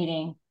June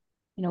meeting.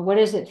 What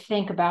does it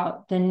think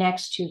about the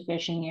next 2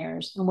 fishing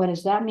years? And what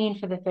does that mean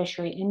for the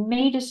fishery? And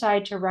may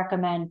decide to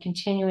recommend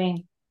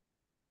continuing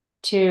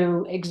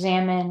to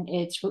examine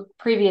its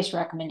previous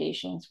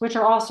recommendations, which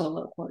are also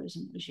low quotas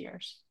in those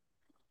years.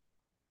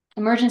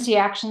 Emergency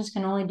actions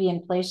can only be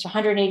in place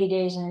 180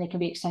 days, and then they can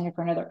be extended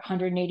for another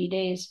 180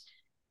 days.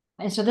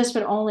 And so this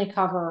would only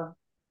cover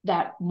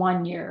that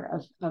 1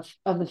 year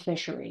of the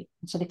fishery.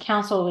 And so the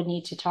council would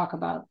need to talk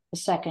about the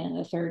second and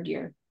the third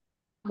year.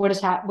 What is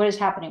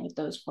happening with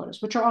those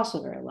quotas, which are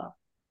also very low.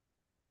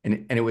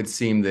 And it would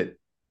seem that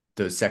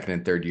those second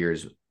and third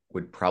years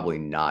would probably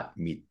not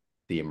meet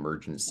the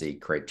emergency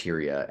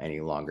criteria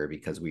any longer,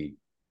 because we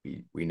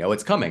know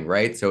it's coming,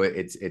 right? So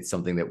it's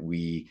something that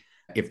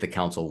if the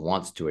council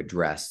wants to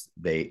address,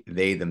 they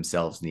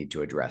themselves need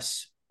to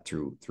address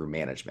through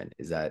management.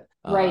 Is that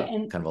right?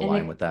 And kind of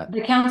aligned with that?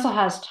 The council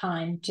has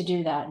time to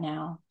do that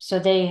now, so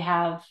they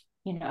have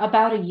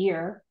about a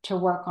year to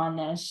work on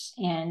this,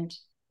 and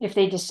if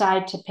they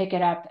decide to pick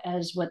it up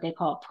as what they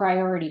call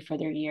priority for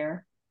their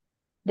year,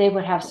 they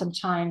would have some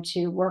time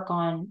to work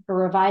on a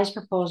revised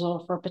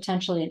proposal for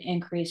potentially an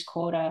increased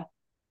quota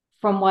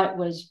from what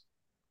was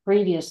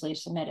previously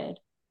submitted.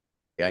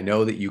 I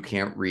know that you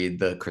can't read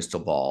the crystal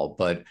ball,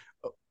 but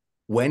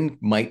when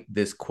might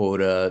this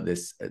quota,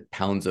 this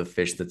pounds of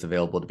fish that's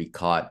available to be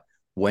caught,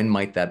 when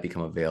might that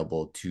become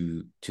available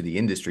to the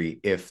industry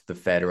if the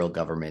federal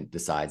government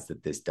decides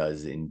that this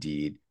does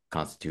indeed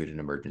constitute an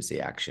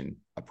emergency action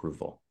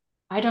approval?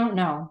 I don't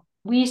know.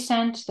 We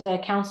sent the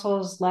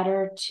council's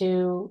letter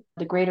to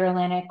the Greater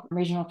Atlantic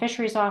Regional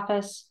Fisheries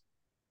Office,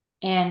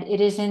 and it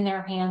is in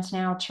their hands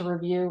now to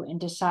review and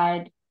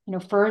decide,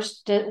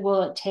 first,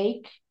 will it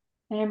take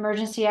an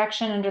emergency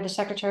action under the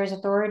Secretary's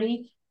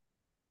authority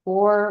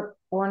or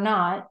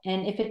not?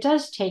 And if it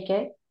does take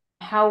it,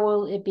 how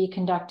will it be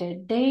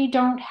conducted? They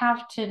don't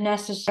have to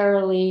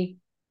necessarily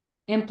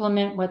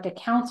implement what the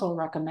council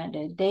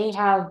recommended. They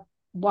have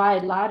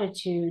wide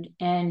latitude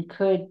and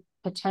could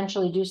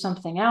potentially do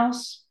something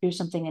else, do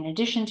something in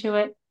addition to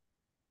it.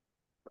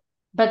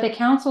 But the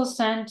council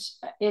sent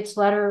its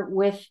letter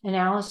with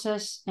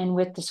analysis and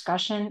with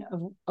discussion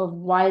of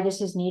why this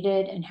is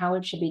needed and how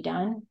it should be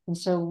done. And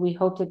so we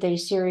hope that they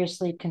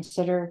seriously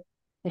consider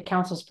the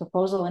council's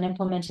proposal and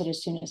implement it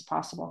as soon as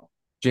possible.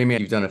 Jamie,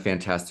 you've done a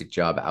fantastic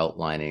job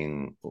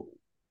outlining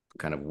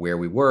kind of where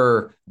we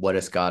were, what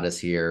has got us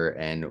here,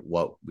 and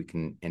what we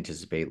can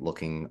anticipate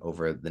looking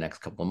over the next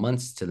couple of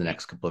months to the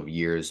next couple of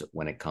years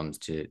when it comes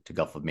to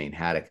Gulf of Maine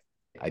haddock.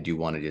 I do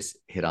want to just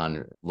hit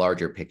on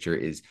larger picture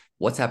is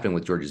what's happening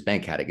with Georges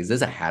Bank haddock. Is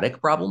this a haddock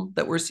problem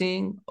that we're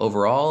seeing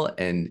overall?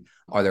 And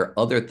are there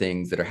other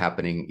things that are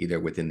happening either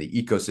within the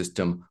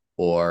ecosystem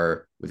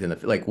or within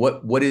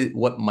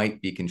what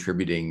might be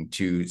contributing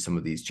to some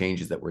of these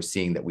changes that we're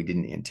seeing that we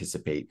didn't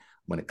anticipate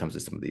when it comes to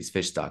some of these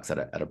fish stocks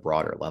at a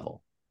broader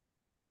level?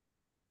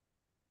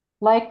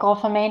 Like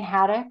Gulf of Maine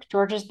haddock,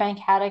 Georges Bank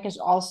haddock is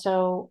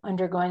also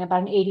undergoing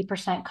about an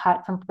 80%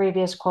 cut from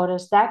previous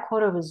quotas. That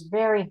quota was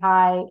very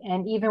high,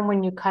 and even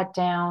when you cut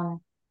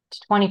down to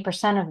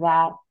 20% of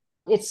that,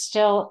 it's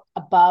still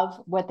above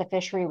what the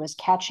fishery was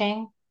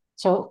catching.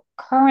 So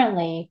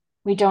currently,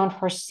 we don't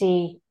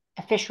foresee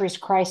a fisheries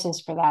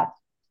crisis for that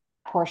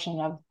portion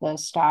of the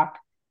stock.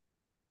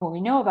 What we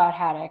know about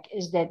haddock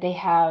is that they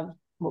have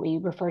what we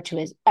refer to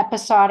as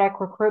episodic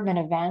recruitment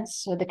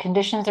events. So the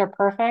conditions are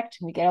perfect,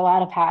 we get a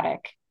lot of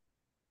haddock.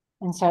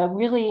 And so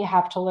really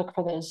have to look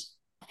for those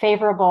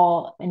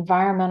favorable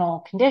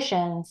environmental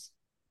conditions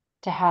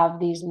to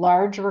have these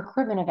large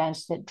recruitment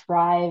events that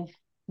drive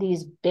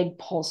these big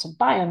pulse of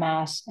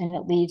biomass, and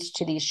it leads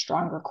to these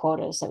stronger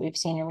quotas that we've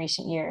seen in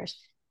recent years.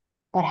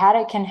 But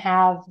haddock can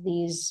have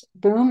these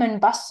boom and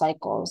bust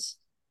cycles,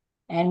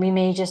 and we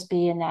may just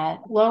be in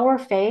that lower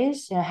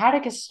phase.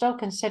 Haddock is still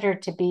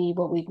considered to be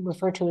what we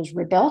refer to as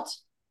rebuilt.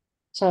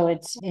 So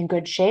it's in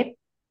good shape,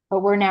 but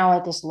we're now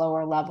at this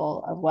lower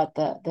level of what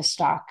the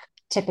stock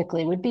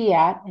typically would be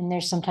at. And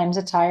there's sometimes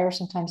it's higher,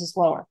 sometimes it's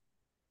lower.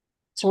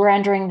 So we're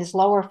entering this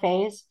lower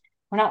phase.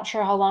 We're not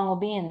sure how long we'll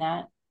be in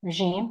that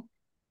regime.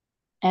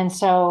 And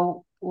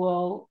so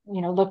we'll,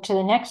 look to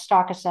the next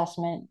stock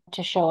assessment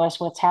to show us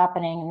what's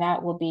happening. And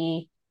that will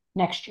be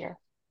next year.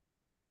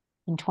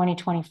 In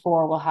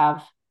 2024, we'll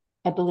have,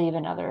 I believe,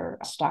 another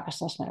stock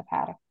assessment of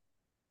haddock.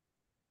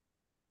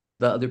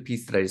 The other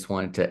piece that I just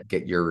wanted to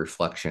get your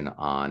reflection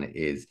on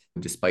is,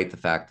 despite the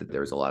fact that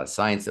there's a lot of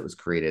science that was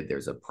created,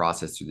 there's a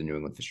process through the New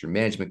England Fishery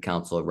Management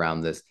Council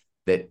around this,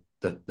 that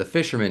the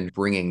fishermen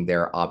bringing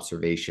their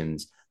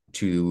observations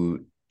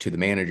to the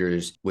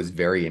managers was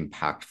very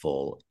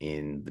impactful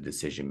in the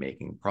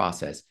decision-making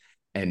process.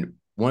 And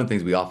one of the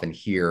things we often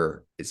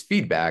hear as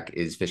feedback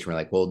is fishermen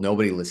are like, well,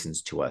 nobody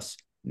listens to us.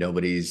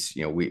 Nobody's,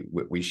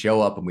 we show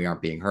up and we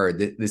aren't being heard.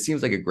 This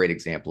seems like a great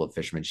example of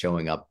fishermen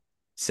showing up,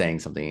 saying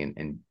something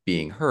and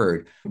being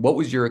heard. What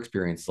was your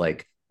experience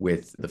like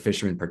with the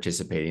fishermen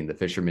participating, the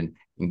fishermen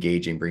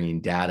engaging,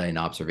 bringing data and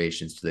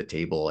observations to the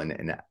table,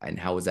 and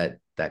how was that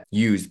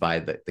used by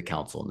the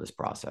council in this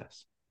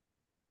process?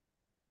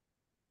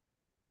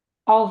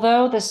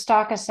 Although the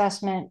stock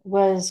assessment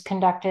was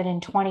conducted in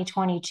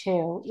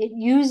 2022, it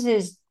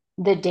uses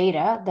the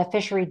data, the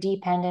fishery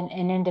dependent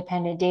and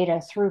independent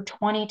data through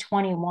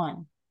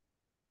 2021.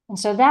 And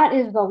so that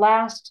is the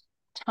last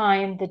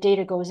time the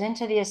data goes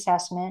into the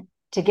assessment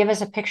to give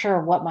us a picture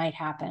of what might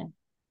happen.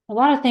 A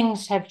lot of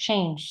things have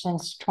changed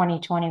since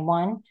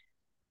 2021.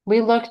 We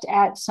looked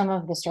at some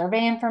of the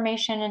survey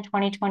information in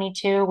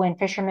 2022 when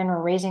fishermen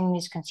were raising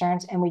these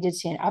concerns, and we did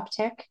see an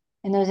uptick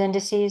in those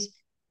indices.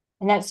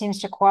 And that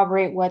seems to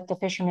corroborate what the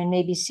fishermen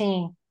may be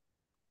seeing.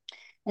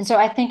 And so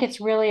I think it's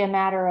really a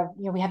matter of,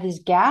 we have these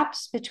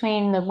gaps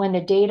between when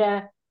the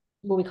data,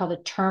 what we call the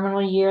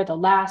terminal year, the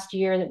last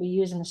year that we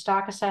use in the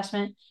stock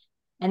assessment.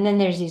 And then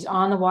there's these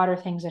on the water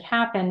things that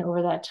happen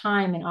over that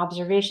time and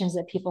observations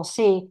that people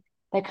see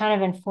that kind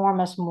of inform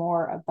us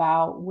more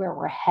about where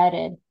we're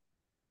headed.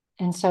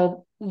 And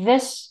so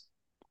this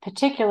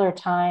particular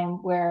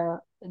time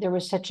where there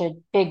was such a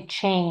big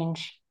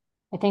change,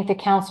 I think the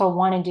council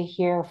wanted to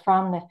hear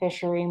from the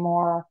fishery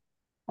more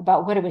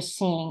about what it was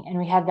seeing. And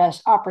we had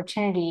this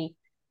opportunity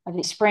of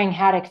the spring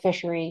haddock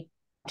fishery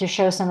to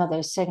show some of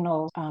those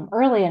signals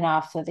early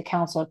enough that the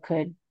council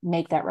could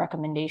make that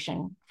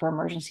recommendation for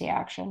emergency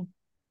action.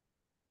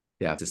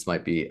 Yeah, this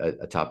might be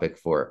a topic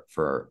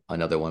for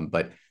another one,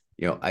 but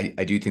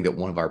I do think that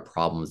one of our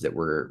problems that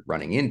we're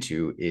running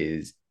into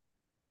is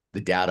the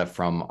data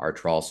from our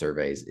trawl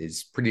surveys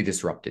is pretty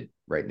disrupted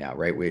right now,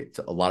 right?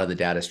 A lot of the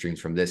data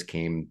streams from this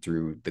came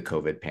through the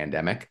COVID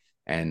pandemic,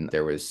 and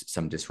there was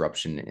some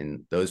disruption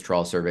in those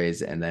trawl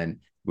surveys. And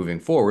then moving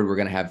forward, we're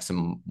going to have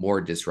some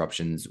more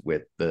disruptions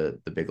with the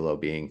Bigelow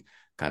being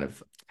there's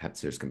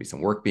going to be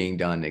some work being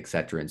done, et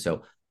cetera. And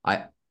so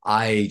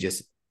I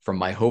just, from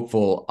my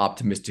hopeful,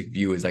 optimistic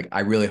view, is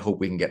I really hope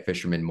we can get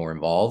fishermen more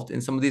involved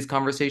in some of these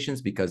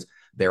conversations, because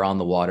they're on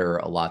the water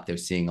a lot, they're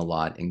seeing a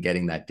lot, and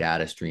getting that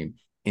data stream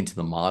into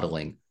the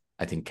modeling,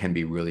 I think, can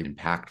be really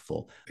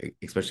impactful,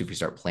 especially if we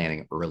start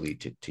planning early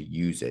to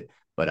use it.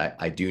 But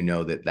I do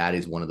know that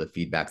is one of the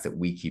feedbacks that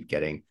we keep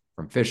getting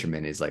from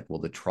fishermen is well,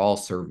 the trawl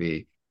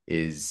survey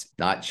is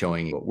not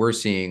showing what we're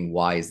seeing.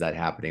 Why is that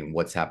happening?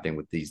 What's happening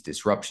with these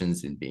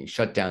disruptions and being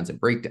shutdowns and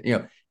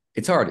breakdown?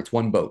 It's hard. It's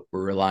one boat.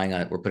 We're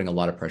putting a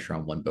lot of pressure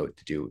on one boat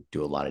to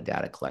do a lot of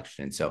data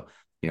collection. And so,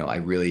 I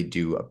really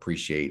do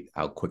appreciate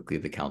how quickly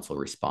the council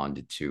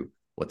responded to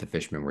what the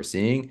fishermen were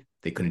seeing.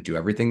 They couldn't do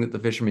everything that the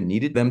fishermen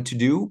needed them to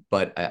do,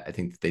 but I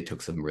think that they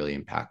took some really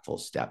impactful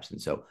steps. And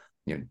so,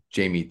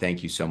 Jamie,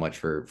 thank you so much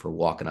for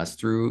walking us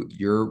through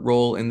your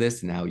role in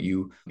this and how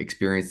you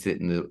experienced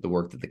it and the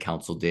work that the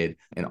council did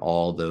and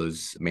all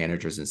those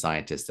managers and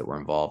scientists that were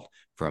involved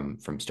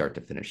from start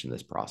to finish in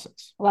this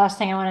process. Last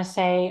thing I want to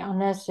say on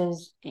this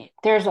is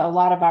there's a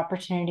lot of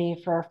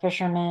opportunity for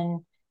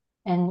fishermen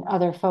and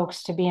other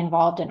folks to be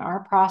involved in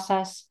our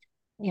process.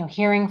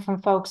 Hearing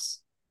from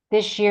folks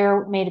this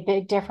year made a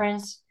big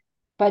difference.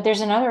 But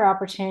there's another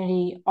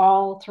opportunity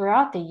all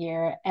throughout the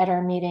year at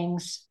our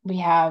meetings. We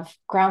have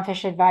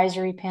groundfish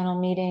advisory panel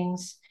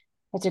meetings.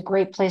 It's a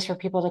great place for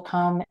people to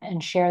come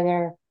and share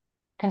their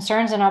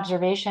concerns and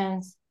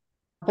observations.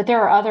 But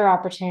there are other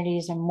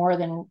opportunities. I'm more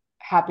than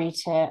happy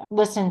to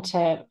listen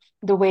to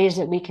the ways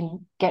that we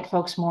can get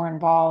folks more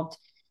involved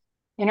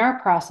in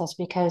our process,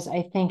 because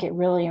I think it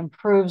really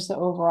improves the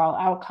overall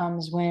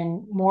outcomes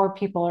when more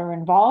people are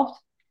involved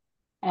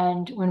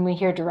and when we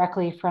hear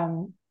directly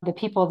from the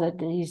people that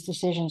these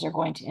decisions are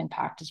going to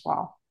impact as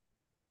well.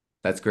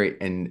 That's great.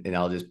 And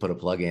I'll just put a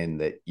plug in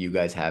that you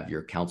guys have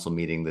your council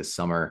meeting this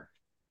summer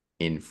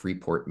in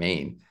Freeport,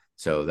 Maine.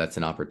 So that's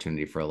an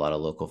opportunity for a lot of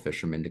local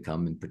fishermen to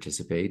come and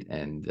participate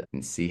and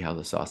see how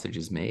the sausage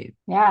is made.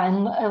 Yeah,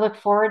 and I look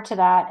forward to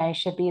that. I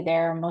should be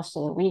there most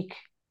of the week.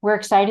 We're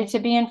excited to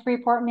be in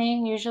Freeport,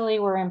 Maine. Usually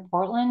we're in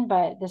Portland,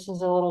 but this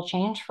is a little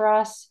change for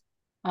us.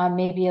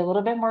 Maybe a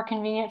little bit more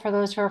convenient for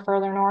those who are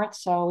further north.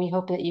 So we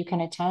hope that you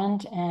can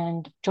attend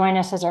and join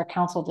us as our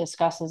council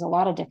discusses a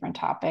lot of different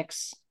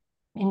topics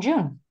in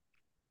June.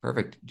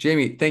 Perfect.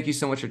 Jamie, thank you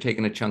so much for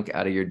taking a chunk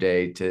out of your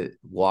day to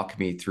walk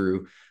me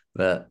through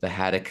the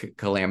haddock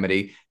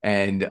calamity.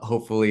 And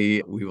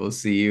hopefully we will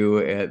see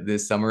you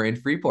this summer in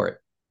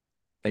Freeport.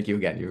 Thank you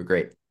again. You were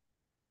great.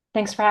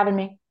 Thanks for having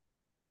me.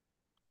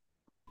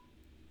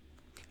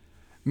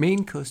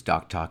 Maine Coast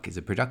Dock Talk is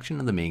a production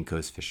of the Maine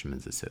Coast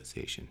Fishermen's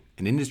Association,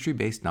 an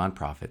industry-based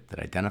nonprofit that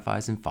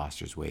identifies and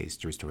fosters ways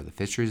to restore the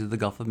fisheries of the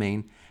Gulf of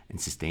Maine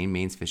and sustain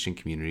Maine's fishing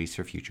communities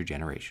for future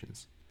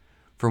generations.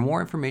 For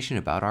more information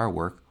about our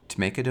work, to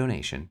make a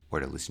donation, or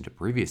to listen to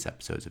previous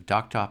episodes of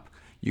Dock Talk,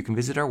 you can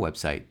visit our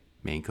website,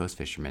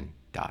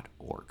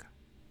 maincoastfisherman.org.